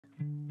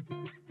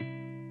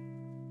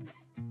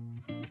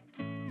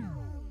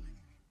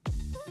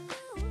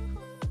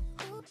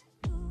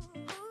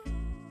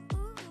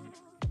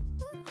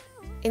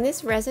In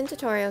this resin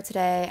tutorial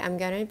today, I'm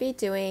going to be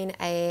doing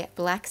a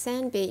black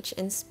sand beach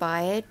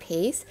inspired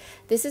piece.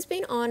 This has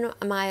been on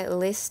my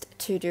list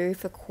to do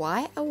for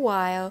quite a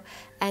while,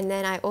 and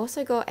then I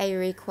also got a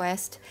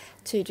request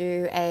to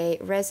do a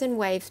resin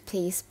waves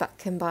piece but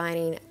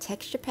combining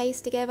texture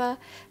paste together,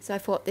 so I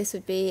thought this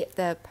would be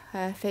the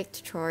perfect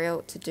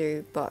tutorial to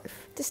do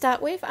both. To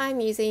start with, I'm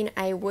using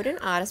a wooden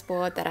artist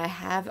board that I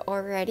have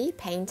already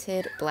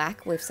painted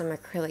black with some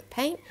acrylic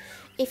paint.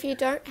 If you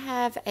don't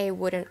have a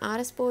wooden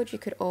artist board, you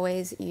could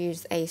always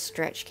use a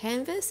stretch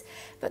canvas,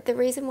 but the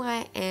reason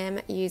why I am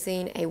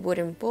using a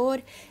wooden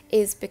board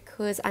is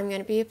because I'm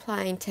going to be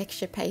applying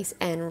texture paste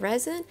and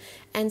resin,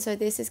 and so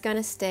this is going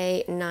to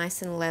stay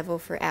nice and level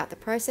throughout the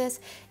process.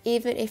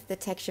 Even if the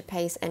texture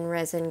paste and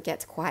resin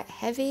gets quite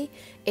heavy,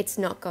 it's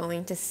not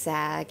going to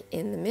sag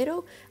in the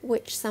middle,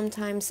 which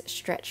sometimes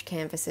stretch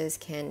canvases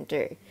can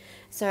do.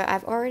 So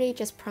I've already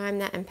just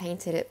primed that and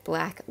painted it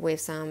black with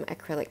some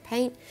acrylic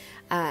paint.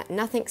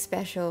 Nothing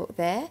special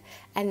there.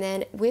 And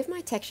then with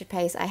my texture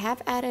paste, I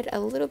have added a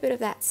little bit of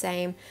that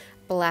same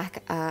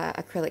black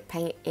acrylic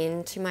paint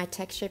into my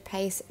texture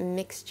paste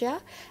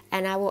mixture,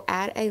 and I will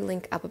add a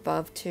link up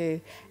above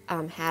to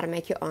how to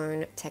make your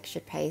own texture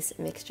paste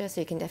mixture, so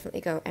you can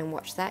definitely go and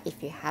watch that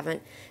if you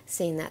haven't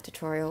seen that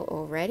tutorial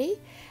already.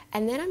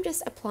 And then I'm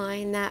just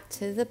applying that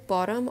to the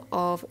bottom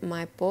of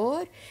my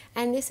board,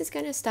 and this is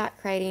going to start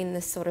creating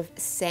this sort of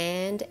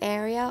sand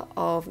area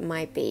of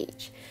my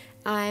beach.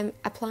 I'm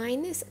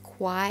applying this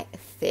quite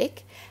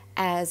thick,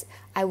 as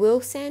I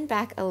will sand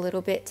back a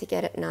little bit to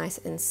get it nice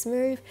and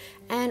smooth,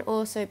 and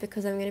also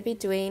because I'm going to be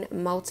doing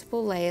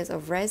multiple layers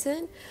of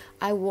resin,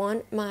 I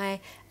want my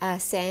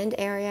sand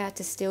area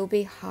to still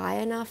be high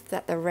enough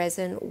that the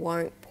resin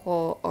won't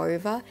pour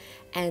over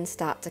and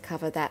start to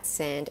cover that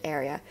sand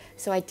area.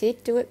 So I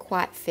did do it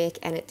quite thick,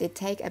 and it did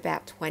take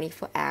about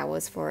 24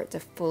 hours for it to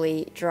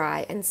fully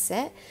dry and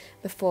set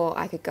before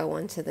I could go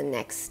on to the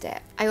next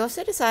step. I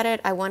also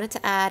decided I wanted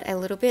to add a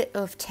little bit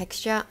of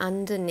texture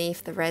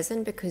underneath the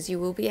resin because you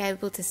will be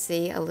able to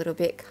see a little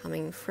bit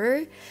coming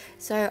through.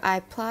 So I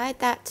applied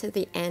that to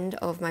the end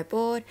of my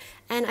board,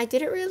 and I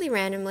did it really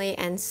randomly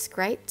and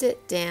scraped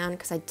it down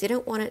because I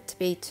didn't want it to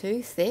be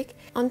too thick.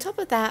 On top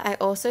of that, I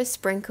also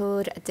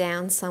sprinkled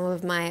down some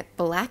of my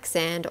black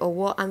sand, or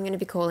what I'm going to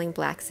be calling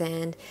black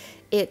sand.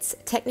 It's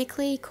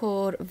technically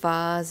called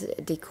vase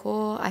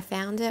decor. I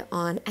found it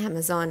on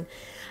Amazon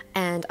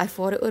and I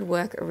thought it would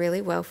work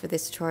really well for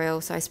this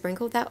tutorial, so I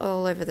sprinkled that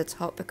all over the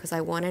top because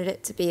I wanted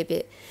it to be a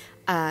bit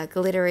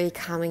glittery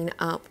coming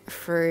up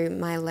through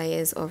my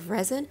layers of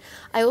resin.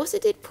 I also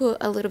did put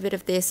a little bit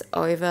of this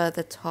over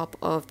the top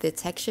of the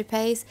texture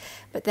paste,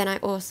 but then I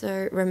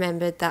also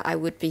remembered that I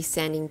would be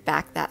sanding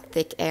back that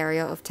thick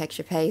area of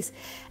texture paste,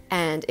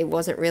 and it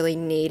wasn't really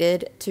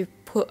needed to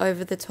put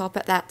over the top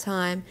at that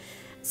time,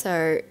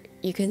 so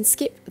you can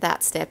skip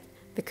that step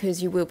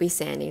because you will be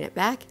sanding it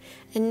back.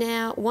 And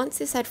now once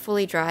this had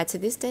fully dried, so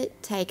this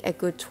did take a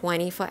good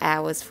 24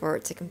 hours for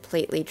it to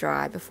completely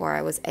dry before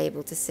I was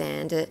able to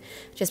sand it,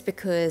 just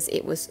because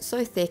it was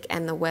so thick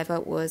and the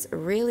weather was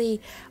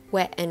really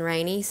wet and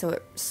rainy, so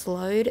it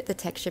slowed the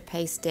texture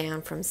paste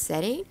down from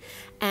setting.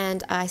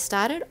 And I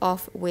started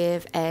off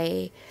with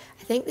I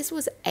think this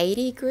was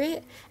 80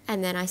 grit,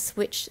 and then I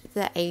switched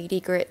the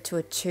 80 grit to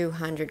a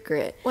 200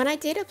 grit. When I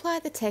did apply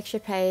the texture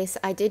paste,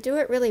 I did do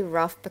it really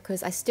rough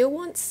because I still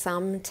want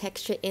some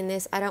texture in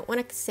this. I don't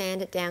want to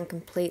sand it down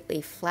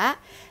completely flat,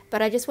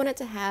 but I just wanted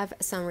to have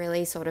some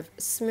really sort of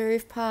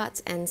smooth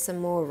parts and some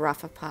more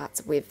rougher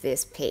parts with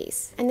this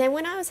piece. And then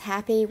when I was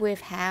happy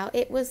with how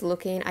it was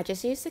looking, I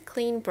just used a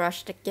clean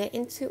brush to get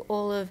into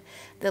all of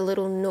the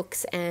little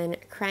nooks and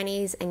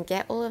crannies and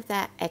get all of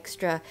that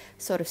extra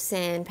sort of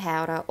sand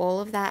powder, all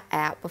of that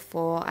out,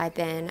 before I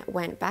then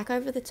went back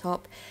over the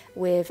top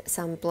with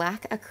some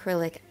black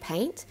acrylic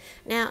paint.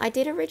 Now, I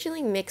did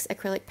originally mix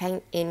acrylic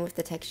paint in with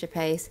the texture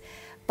paste,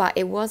 but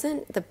it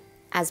wasn't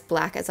as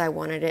black as I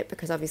wanted it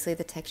because obviously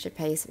the texture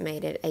paste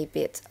made it a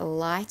bit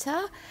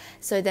lighter.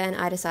 So then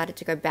I decided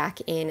to go back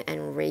in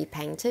and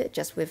repaint it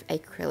just with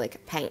acrylic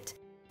paint.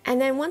 And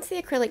then once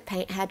the acrylic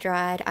paint had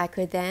dried, I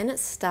could then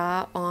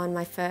start on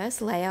my first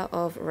layer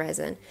of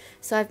resin.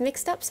 So I've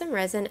mixed up some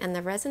resin, and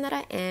the resin that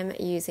I am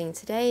using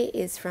today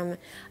is from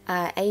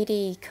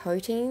 80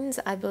 Coatings,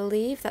 I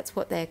believe that's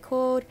what they're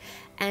called,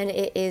 and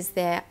it is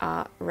their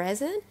art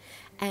resin.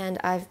 And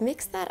I've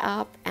mixed that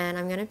up, and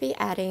I'm going to be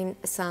adding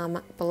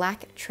some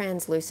black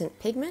translucent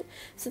pigment.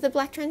 So the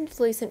black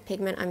translucent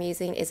pigment I'm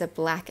using is a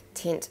black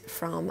tint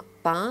from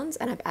Barnes,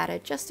 and I've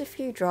added just a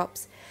few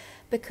drops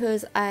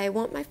because I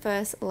want my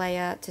first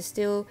layer to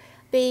still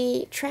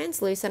be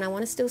translucent. I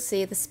want to still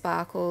see the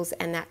sparkles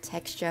and that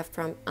texture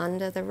from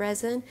under the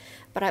resin,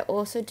 but I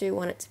also do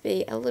want it to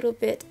be a little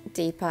bit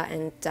deeper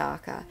and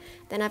darker.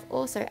 Then I've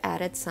also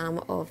added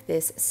some of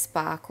this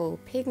sparkle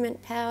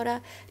pigment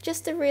powder,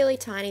 just a really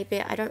tiny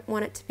bit. I don't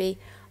want it to be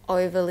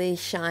overly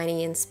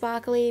shiny and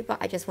sparkly, but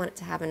I just want it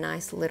to have a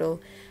nice little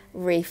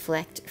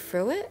reflect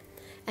through it.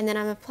 and then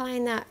I'm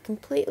applying that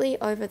completely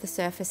over the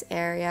surface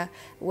area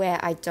where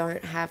I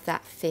don't have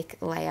that thick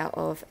layer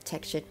of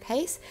textured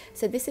paste.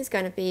 So this is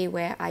going to be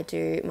where I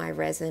do my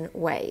resin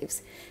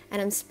waves,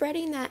 and I'm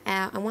spreading that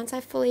out, and once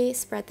I fully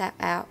spread that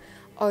out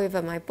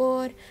over my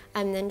board,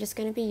 I'm then just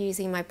going to be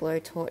using my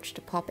blowtorch to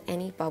pop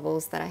any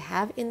bubbles that I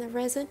have in the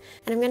resin,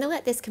 and I'm going to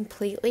let this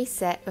completely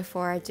set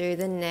before I do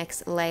the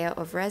next layer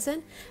of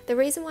resin. The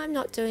reason why I'm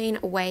not doing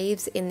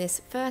waves in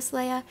this first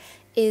layer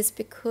is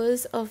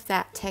because of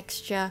that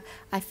texture.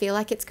 I feel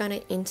like it's going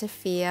to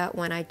interfere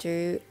when I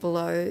do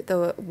blow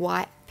the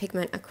white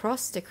pigment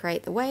across to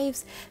create the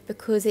waves,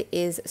 because it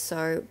is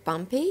so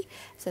bumpy.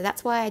 So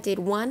that's why I did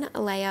one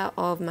layer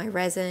of my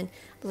resin,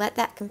 let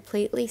that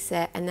completely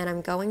set, and then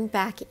I'm going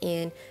back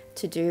in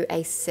to do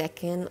a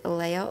second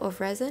layer of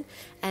resin,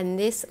 and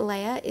this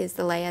layer is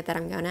the layer that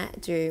I'm gonna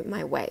do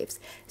my waves.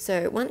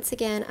 So once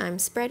again, I'm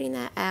spreading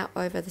that out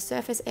over the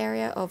surface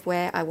area of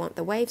where I want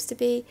the waves to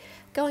be,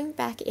 going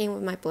back in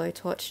with my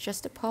blowtorch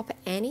just to pop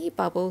any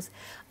bubbles.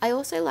 I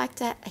also like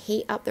to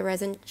heat up the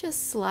resin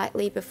just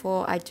slightly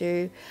before I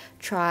do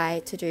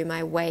try to do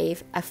my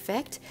wave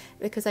effect,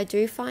 because I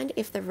do find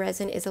if the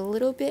resin is a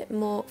little bit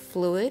more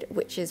fluid,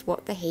 which is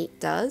what the heat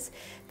does,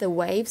 the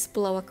waves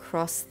blow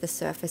across the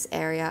surface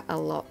area a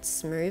lot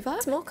smoother.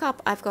 Small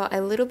cup, I've got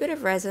a little bit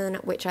of resin,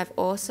 which I've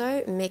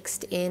also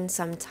mixed in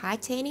some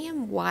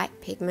titanium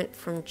white pigment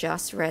from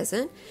Just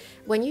Resin.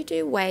 When you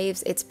do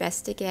waves, it's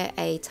best to get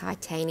a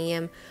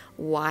titanium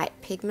white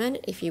pigment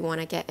if you want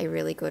to get a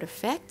really good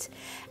effect.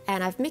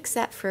 And I've mixed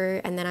that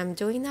through, and then I'm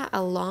doing that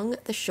along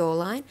the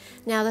shoreline.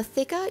 Now, the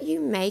thicker you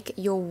make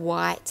your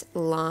white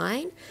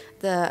line,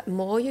 the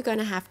more you're going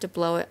to have to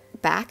blow it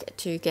back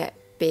to get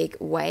big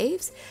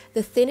waves.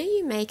 The thinner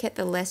you make it,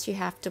 the less you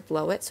have to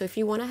blow it. So if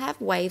you want to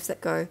have waves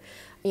that go,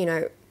 you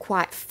know,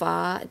 quite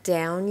far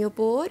down your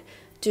board,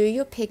 do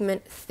your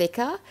pigment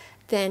thicker.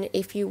 Then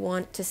if you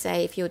want to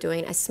say, if you're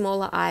doing a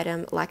smaller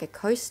item like a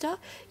coaster,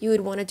 you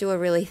would want to do a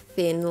really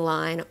thin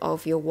line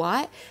of your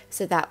white,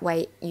 so that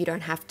way you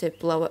don't have to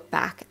blow it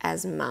back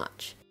as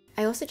much.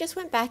 I also just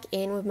went back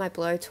in with my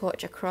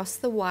blowtorch across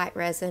the white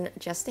resin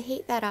just to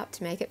heat that up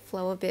to make it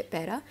flow a bit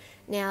better.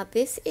 Now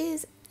this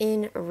is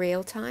in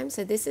real time,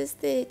 so this is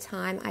the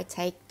time I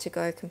take to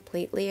go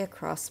completely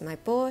across my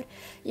board.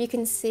 You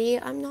can see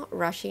I'm not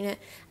rushing it,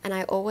 and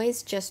I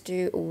always just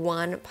do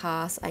one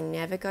pass. I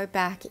never go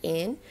back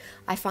in.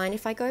 I find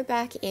if I go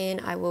back in,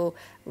 I will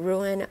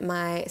ruin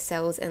my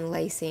cells and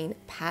lacing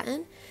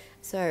pattern.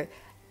 So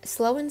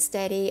slow and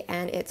steady,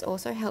 and it's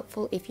also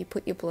helpful if you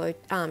put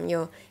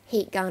your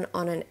heat gun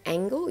on an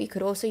angle. You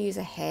could also use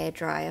a hair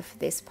dryer for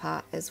this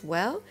part as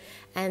well,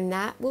 and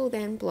that will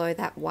then blow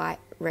that white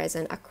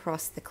resin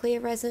across the clear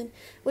resin,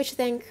 which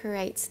then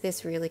creates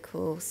this really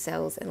cool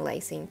cells and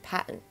lacing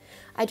pattern.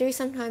 I do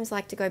sometimes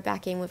like to go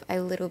back in with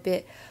a little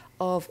bit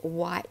of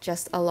white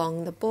just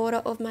along the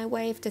border of my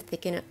wave to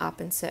thicken it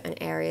up in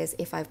certain areas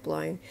if I've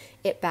blown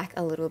it back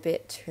a little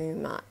bit too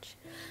much.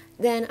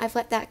 Then I've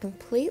let that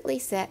completely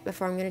set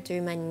before I'm going to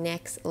do my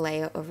next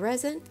layer of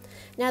resin.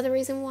 Now the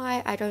reason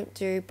why I don't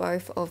do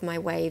both of my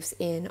waves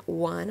in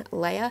one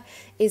layer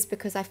is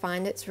because I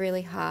find it's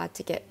really hard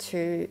to get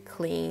two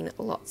clean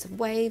lots of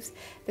waves,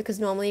 because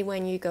normally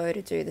when you go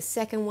to do the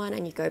second one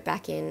and you go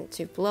back in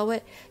to blow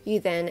it, you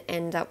then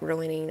end up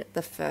ruining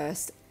the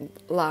first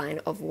line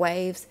of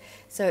waves.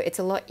 So it's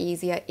a lot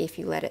easier if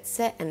you let it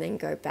set and then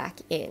go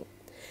back in.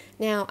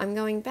 Now I'm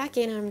going back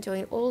in and I'm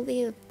doing all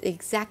the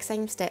exact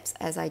same steps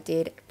as I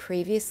did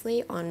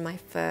previously on my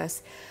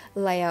first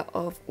layer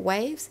of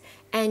waves,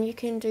 and you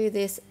can do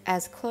this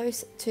as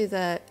close to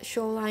the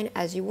shoreline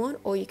as you want,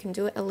 or you can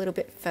do it a little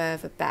bit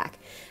further back.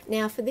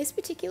 Now for this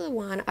particular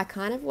one, I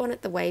kind of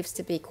wanted the waves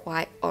to be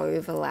quite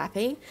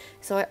overlapping,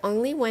 so I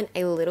only went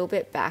a little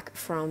bit back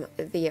from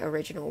the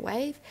original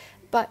wave.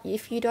 But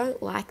if you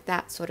don't like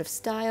that sort of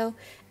style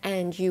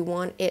and you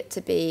want it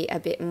to be a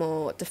bit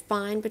more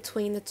defined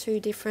between the two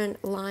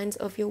different lines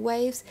of your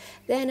waves,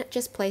 then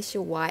just place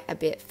your white a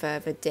bit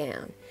further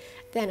down.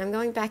 Then I'm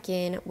going back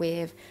in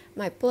with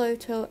my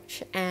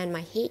blowtorch and my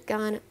heat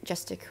gun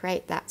just to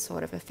create that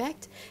sort of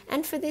effect.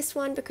 And for this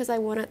one, because I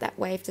wanted that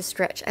wave to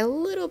stretch a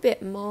little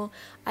bit more,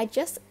 I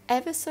just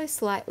ever so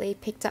slightly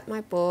picked up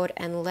my board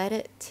and let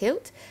it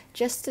tilt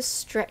just to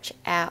stretch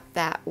out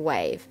that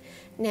wave.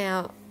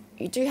 Now,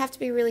 you do have to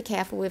be really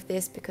careful with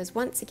this, because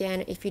once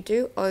again, if you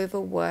do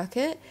overwork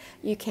it,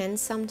 you can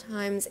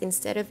sometimes,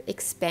 instead of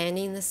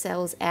expanding the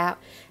cells out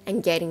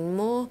and getting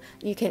more,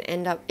 you can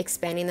end up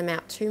expanding them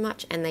out too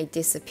much and they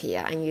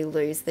disappear and you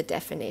lose the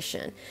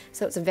definition.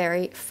 So it's a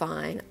very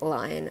fine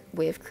line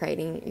with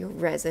creating your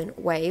resin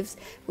waves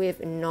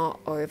with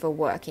not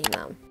overworking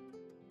them.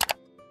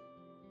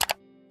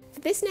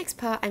 This next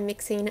part, I'm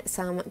mixing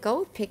some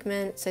gold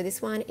pigment. So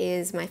this one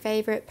is my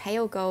favorite,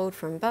 pale gold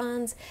from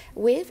Barnes,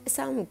 with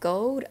some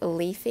gold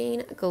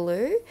leafing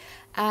glue.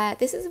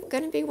 This is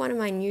going to be one of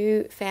my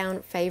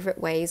newfound favorite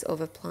ways of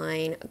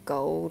applying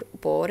gold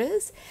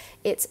borders.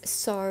 It's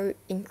so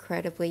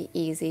incredibly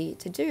easy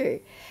to do.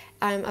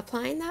 I'm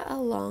applying that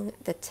along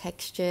the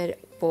textured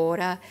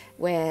border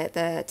where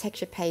the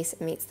texture paste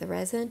meets the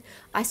resin.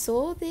 I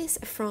saw this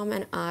from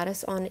an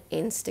artist on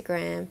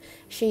Instagram.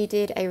 She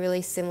did a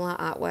really similar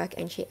artwork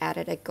and she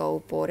added a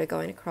gold border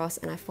going across,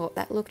 and I thought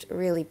that looked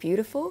really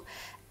beautiful,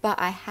 but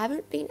I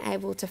haven't been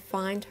able to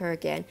find her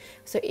again.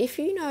 So if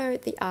you know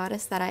the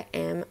artist that I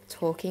am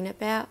talking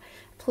about,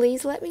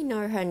 please let me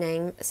know her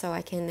name so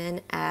I can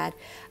then add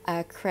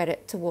a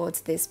credit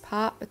towards this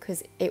part,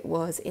 because it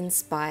was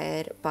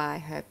inspired by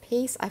her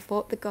piece. I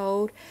thought the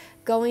gold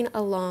going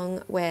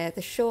along where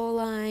the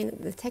shoreline,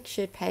 the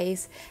textured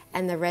paste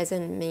and the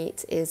resin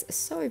meet is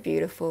so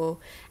beautiful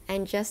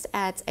and just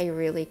adds a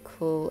really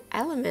cool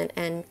element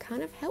and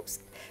kind of helps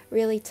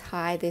really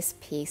tie this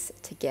piece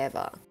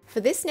together. For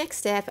this next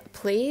step,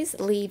 please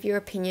leave your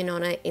opinion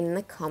on it in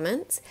the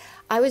comments.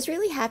 I was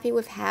really happy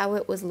with how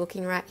it was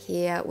looking right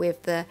here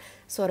with the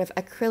sort of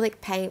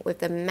acrylic paint with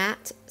the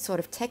matte sort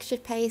of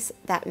textured paste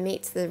that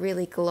meets the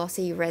really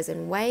glossy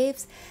resin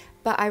waves.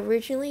 But I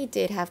originally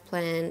did have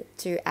planned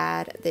to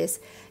add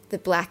the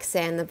black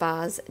sand, the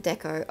vase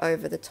deco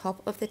over the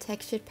top of the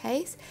textured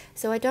paste.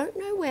 So I don't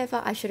know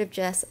whether I should have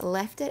just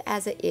left it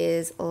as it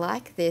is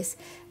like this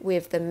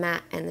with the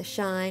matte and the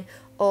shine,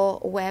 or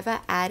whether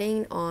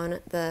adding on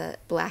the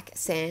black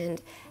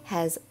sand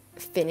has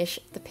finished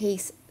the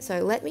piece. So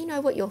let me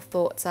know what your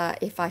thoughts are,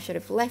 if I should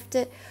have left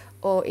it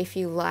or if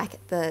you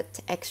like the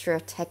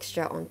extra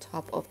texture on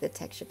top of the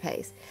texture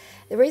paste.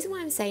 The reason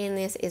why I'm saying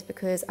this is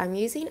because I'm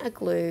using a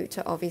glue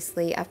to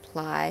obviously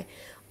apply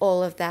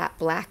all of that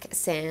black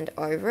sand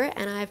over it,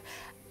 and I've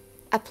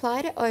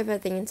applied it over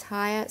the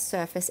entire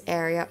surface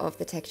area of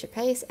the texture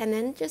paste and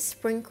then just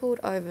sprinkled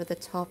over the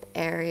top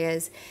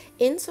areas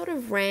in sort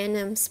of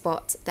random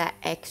spots that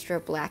extra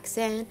black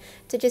sand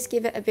to just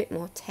give it a bit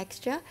more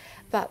texture.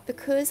 But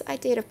because I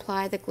did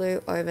apply the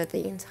glue over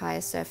the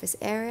entire surface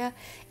area,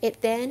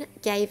 it then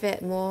gave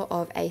it more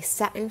of a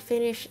satin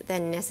finish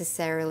than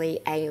necessarily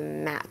a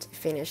matte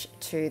finish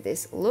to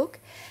this look.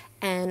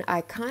 And I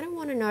kind of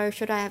want to know,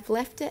 should I have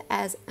left it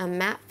as a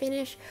matte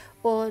finish,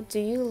 or do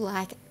you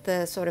like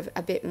the sort of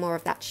a bit more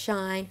of that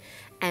shine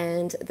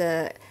and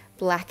the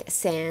black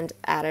sand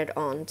added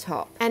on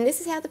top? And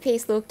this is how the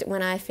piece looked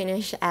when I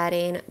finished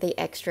adding the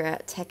extra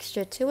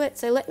texture to it.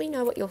 So let me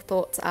know what your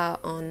thoughts are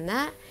on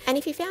that. And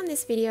if you found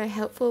this video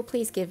helpful,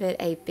 please give it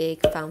a big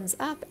thumbs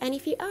up. And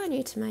if you are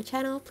new to my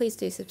channel, please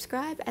do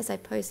subscribe, as I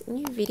post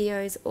new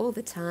videos all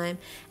the time.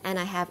 And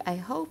I have a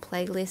whole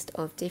playlist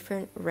of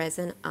different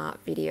resin art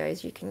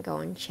videos you can go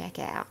and check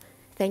out.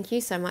 Thank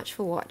you so much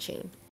for watching.